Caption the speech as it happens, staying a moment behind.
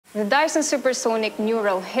The Dyson Supersonic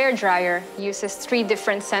Nural hairdryer uses 3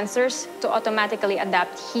 different sensors to automatically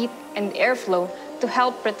adapt heat and airflow to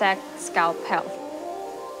help protect scalp health.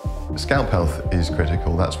 Scalp health is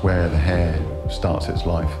critical. That's where the hair starts its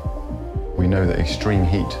life. We know that extreme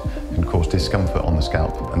heat can cause discomfort on the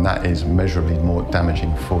scalp, and that is measurably more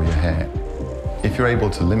damaging for your hair. If you're able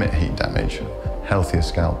to limit heat damage, healthier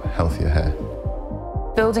scalp, healthier hair.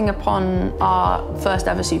 Building upon our first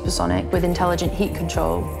ever supersonic with intelligent heat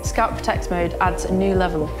control, Scalp Protect mode adds a new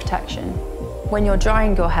level of protection. When you're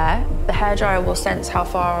drying your hair, the hairdryer will sense how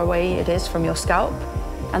far away it is from your scalp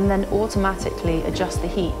and then automatically adjust the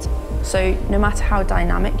heat. So no matter how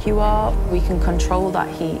dynamic you are, we can control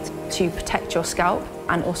that heat to protect your scalp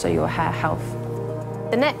and also your hair health.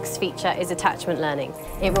 The next feature is attachment learning.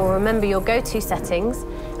 It will remember your go-to settings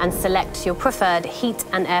and select your preferred heat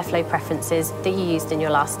and airflow preferences that you used in your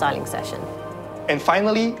last styling session. And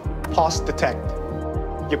finally, pause detect.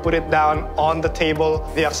 You put it down on the table,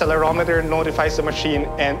 the accelerometer notifies the machine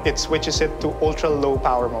and it switches it to ultra-low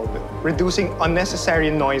power mode, reducing unnecessary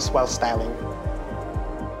noise while styling.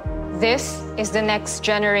 This is the next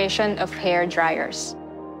generation of hair dryers.